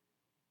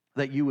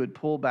that you would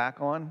pull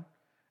back on,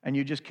 and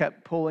you just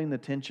kept pulling the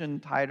tension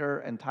tighter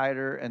and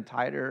tighter and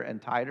tighter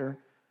and tighter.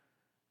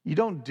 You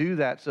don't do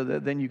that so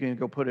that then you can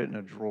go put it in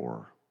a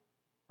drawer,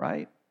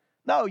 right?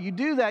 No, you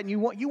do that and you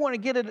want to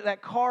get it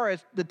that car,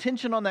 the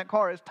tension on that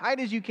car as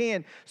tight as you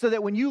can, so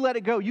that when you let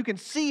it go, you can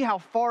see how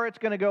far it's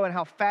going to go and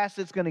how fast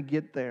it's going to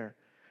get there.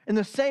 In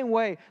the same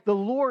way, the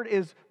Lord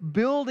is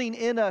building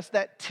in us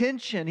that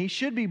tension. He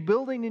should be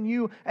building in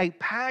you a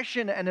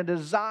passion and a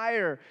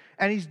desire.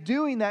 And He's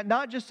doing that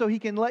not just so He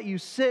can let you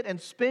sit and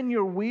spin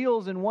your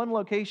wheels in one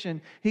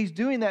location. He's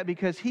doing that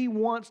because He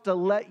wants to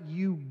let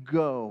you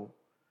go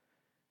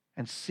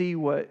and see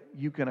what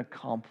you can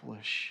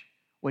accomplish,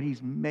 what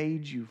He's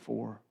made you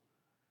for.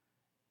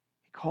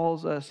 He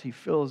calls us, He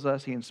fills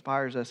us, He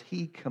inspires us,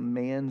 He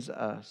commands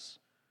us.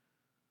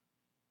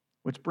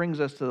 Which brings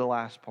us to the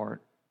last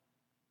part.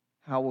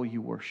 How will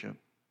you worship?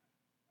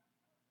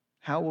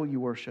 How will you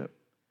worship?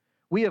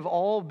 We have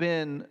all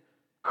been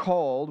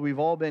called, we've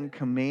all been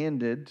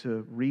commanded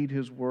to read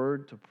His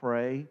Word, to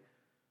pray,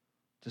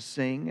 to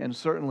sing, and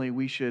certainly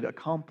we should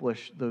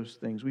accomplish those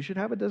things. We should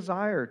have a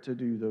desire to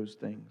do those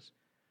things.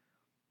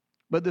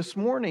 But this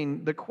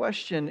morning, the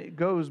question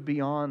goes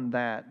beyond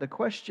that. The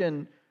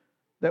question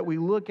that we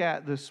look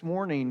at this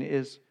morning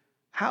is,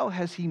 how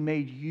has He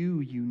made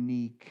you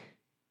unique?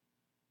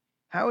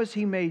 How has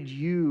He made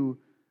you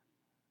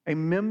a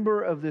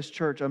member of this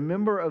church, a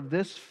member of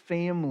this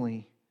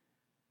family,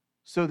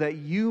 so that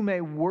you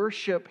may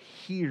worship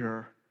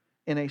here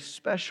in a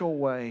special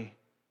way?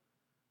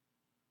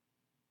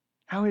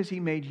 How has He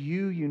made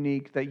you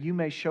unique that you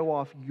may show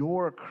off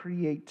your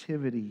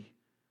creativity,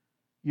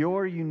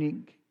 your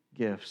unique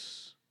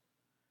gifts?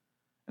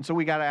 And so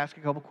we got to ask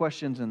a couple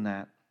questions in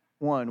that.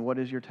 One, what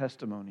is your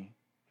testimony?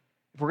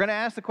 If we're going to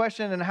ask the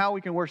question and how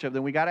we can worship,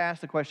 then we got to ask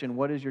the question,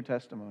 what is your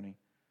testimony?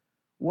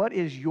 What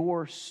is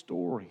your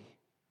story?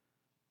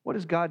 What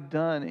has God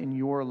done in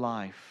your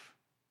life?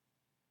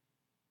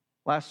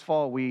 Last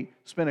fall, we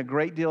spent a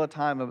great deal of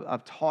time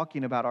of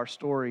talking about our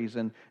stories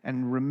and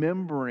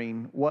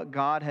remembering what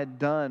God had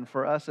done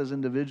for us as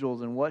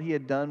individuals and what He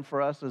had done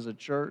for us as a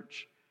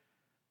church.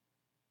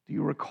 Do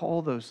you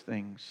recall those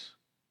things?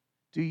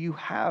 Do you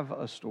have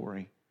a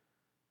story?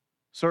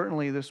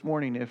 Certainly this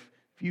morning, if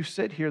you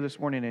sit here this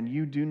morning and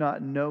you do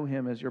not know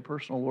Him as your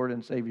personal Lord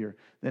and Savior,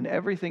 then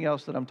everything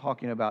else that I'm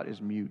talking about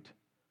is mute.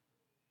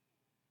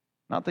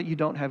 Not that you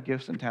don't have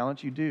gifts and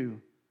talents, you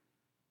do.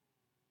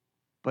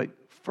 But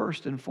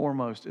first and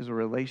foremost is a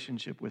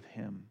relationship with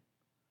Him.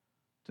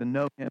 To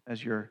know Him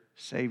as your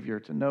Savior,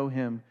 to know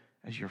Him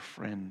as your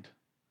friend.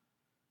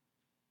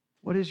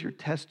 What is your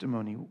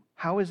testimony?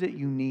 How is it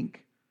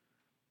unique?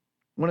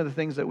 One of the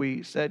things that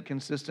we said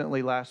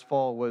consistently last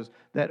fall was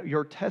that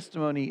your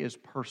testimony is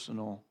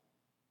personal.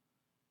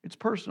 It's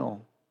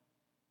personal.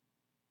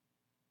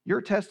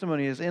 Your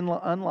testimony is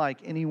unlike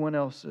anyone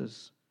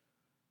else's.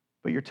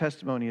 But your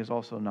testimony is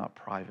also not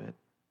private.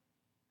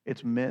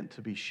 It's meant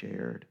to be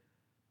shared.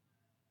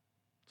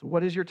 So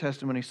what is your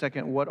testimony?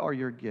 Second, what are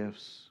your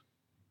gifts?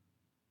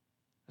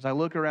 As I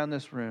look around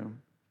this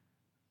room,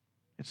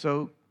 it's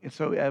so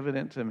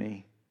evident to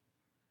me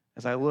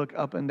as I look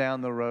up and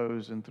down the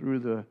rows and through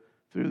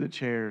the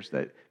chairs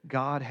that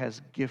God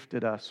has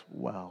gifted us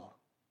well.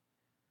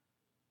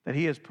 That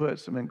He has put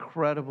some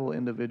incredible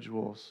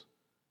individuals,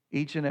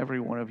 each and every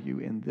one of you,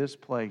 in this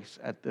place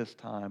at this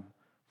time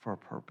for a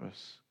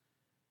purpose.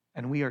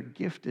 And we are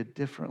gifted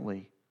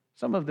differently.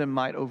 Some of them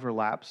might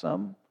overlap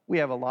some. We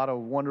have a lot of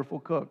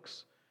wonderful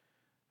cooks.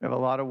 We have a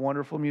lot of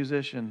wonderful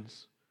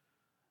musicians.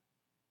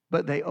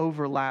 But they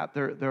overlap.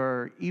 There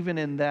are, even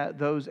in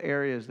those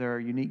areas, there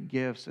are unique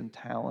gifts and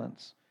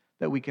talents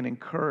that we can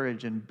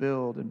encourage and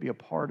build and be a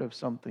part of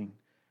something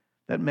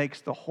that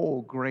makes the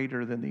whole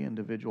greater than the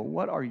individual.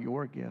 What are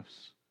your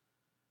gifts?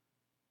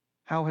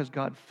 How has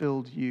God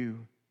filled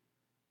you?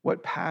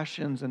 What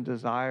passions and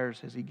desires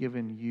has He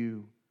given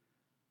you?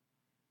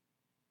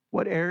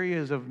 What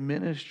areas of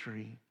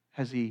ministry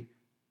has He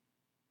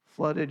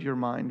flooded your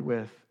mind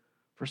with?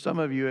 For some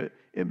of you,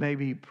 it may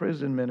be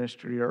prison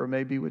ministry, or it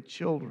may be with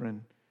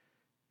children.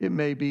 It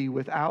may be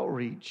with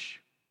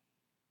outreach.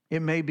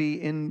 It may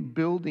be in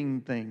building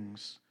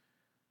things.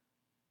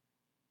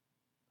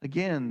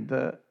 Again,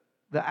 the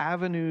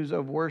avenues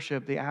of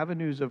worship, the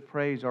avenues of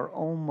praise are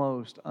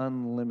almost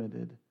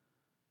unlimited.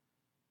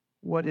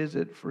 What is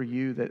it for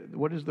you?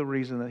 What is the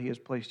reason that He has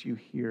placed you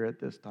here at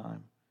this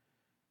time?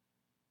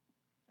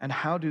 And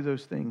how do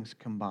those things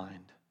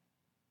combine?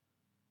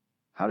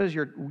 How does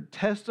your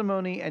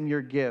testimony and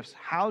your gifts,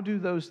 how do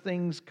those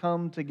things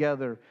come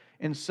together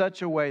in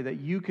such a way that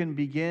you can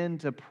begin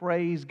to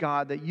praise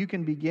God, that you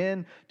can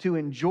begin to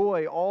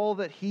enjoy all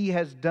that He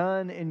has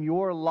done in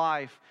your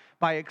life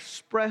by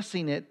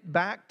expressing it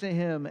back to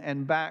Him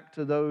and back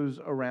to those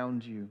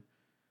around you?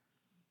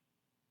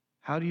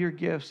 How do your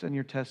gifts and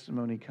your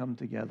testimony come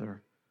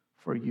together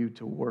for you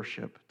to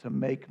worship, to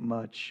make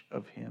much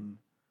of Him,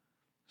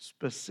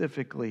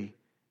 specifically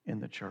in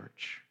the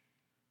church?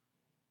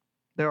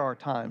 There are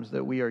times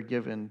that we are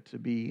given to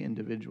be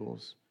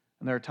individuals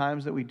And there are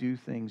times that we do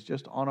things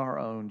just on our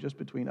own, just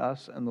between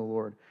us and the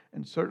Lord.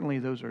 And certainly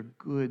those are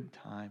good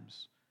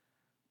times.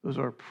 Those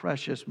are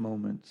precious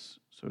moments,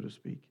 so to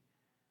speak.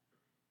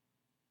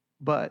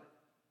 But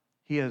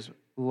He has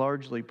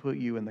largely put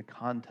you in the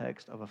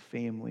context of a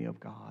family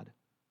of God.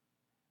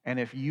 And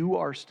if you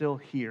are still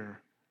here,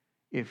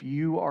 if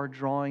you are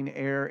drawing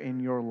air in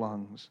your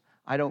lungs,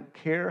 I don't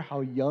care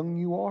how young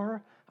you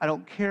are, I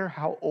don't care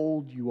how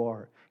old you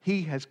are,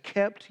 He has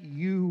kept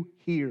you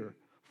here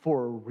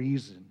for a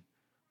reason.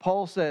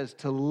 Paul says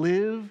to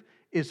live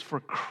is for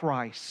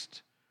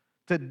Christ.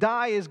 To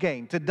die is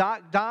gain. To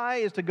die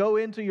is to go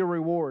into your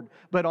reward.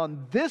 But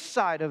on this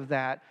side of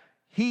that,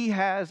 He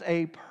has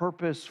a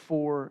purpose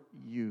for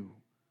you.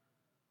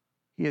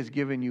 He has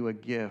given you a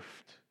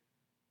gift.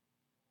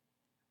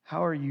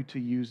 How are you to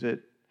use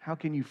it? How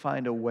can you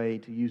find a way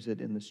to use it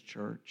in this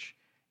church,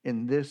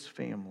 in this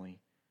family?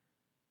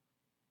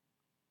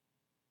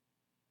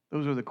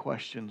 Those are the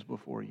questions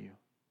before you.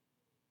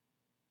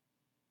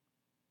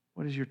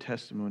 What is your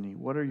testimony?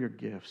 What are your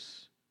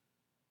gifts?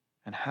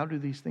 And how do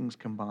these things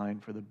combine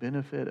for the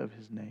benefit of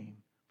His name,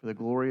 for the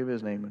glory of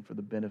His name, and for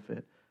the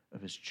benefit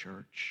of His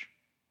church?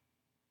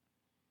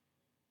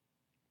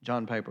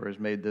 John Piper has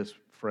made this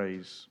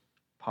phrase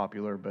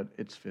popular, but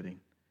it's fitting.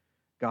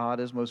 God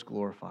is most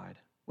glorified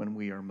when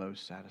we are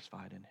most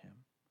satisfied in Him.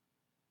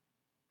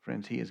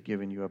 Friends, He has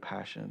given you a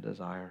passionate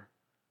desire.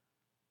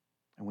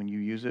 And when you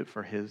use it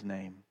for His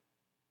name,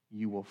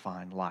 you will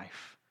find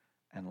life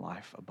and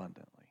life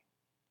abundantly.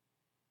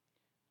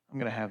 I'm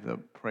going to have the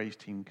praise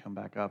team come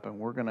back up, and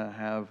we're going to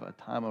have a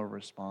time of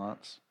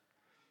response.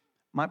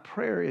 My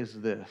prayer is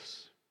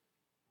this.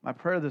 My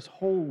prayer this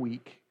whole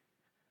week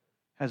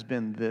has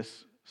been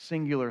this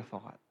singular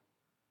thought.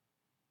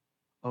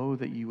 Oh,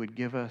 that you would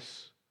give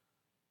us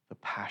the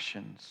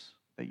passions,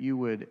 that you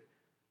would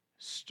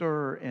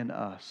stir in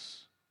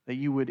us, that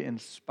you would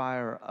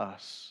inspire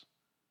us.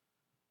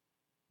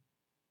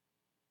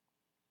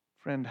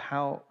 Friend,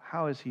 how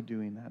is He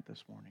doing that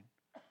this morning?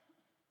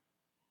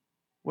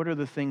 What are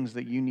the things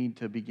that you need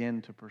to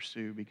begin to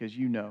pursue? Because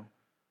you know,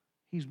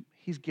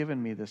 He's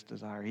given me this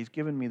desire. He's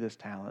given me this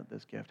talent,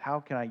 this gift. How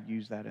can I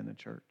use that in the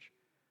church?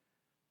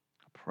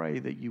 I pray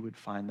that you would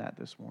find that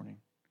this morning.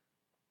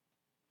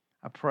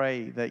 I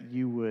pray that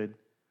you would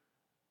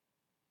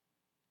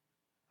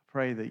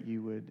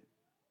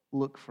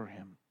look for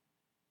Him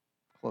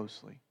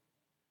closely.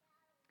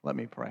 Let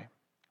me pray.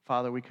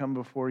 Father, we come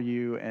before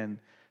you, and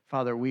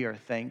Father, we are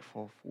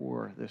thankful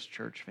for this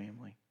church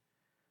family.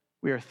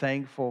 We are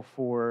thankful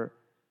for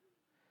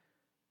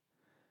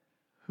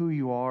who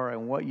you are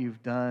and what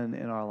you've done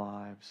in our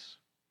lives.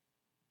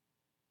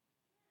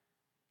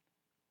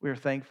 We are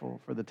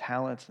thankful for the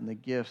talents and the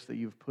gifts that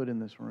you've put in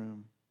this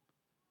room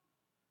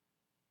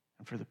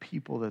and for the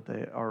people that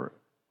they are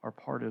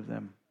part of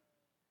them.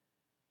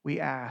 We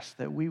ask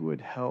that you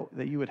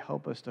would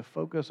help us to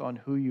focus on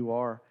who you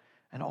are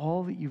and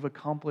all that you've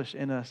accomplished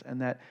in us,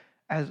 and that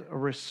as a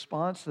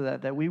response to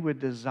that we would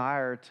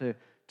desire to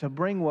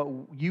bring what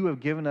you have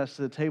given us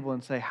to the table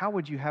and say, how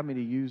would you have me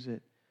to use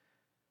it?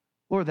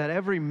 Lord, that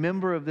every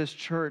member of this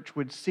church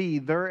would see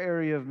their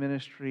area of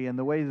ministry and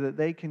the way that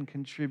they can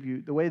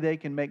contribute, the way they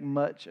can make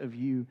much of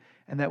you,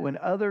 and that when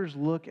others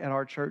look at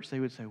our church, they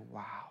would say,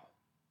 wow,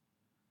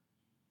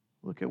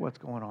 look at what's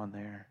going on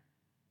there.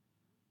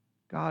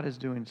 God is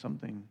doing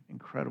something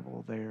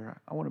incredible there.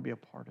 I want to be a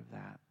part of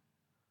that.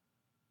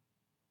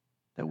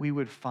 That we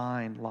would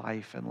find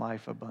life and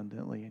life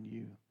abundantly in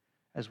you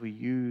as we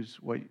use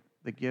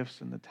the gifts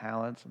and the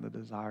talents and the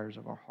desires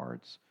of our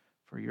hearts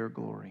for your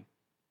glory.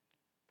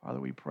 Father,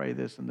 we pray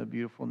this in the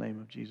beautiful name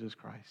of Jesus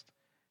Christ.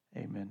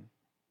 Amen.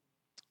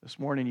 This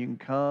morning you can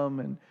come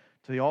and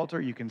to the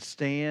altar, you can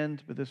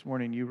stand, but this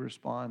morning you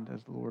respond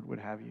as the Lord would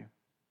have you.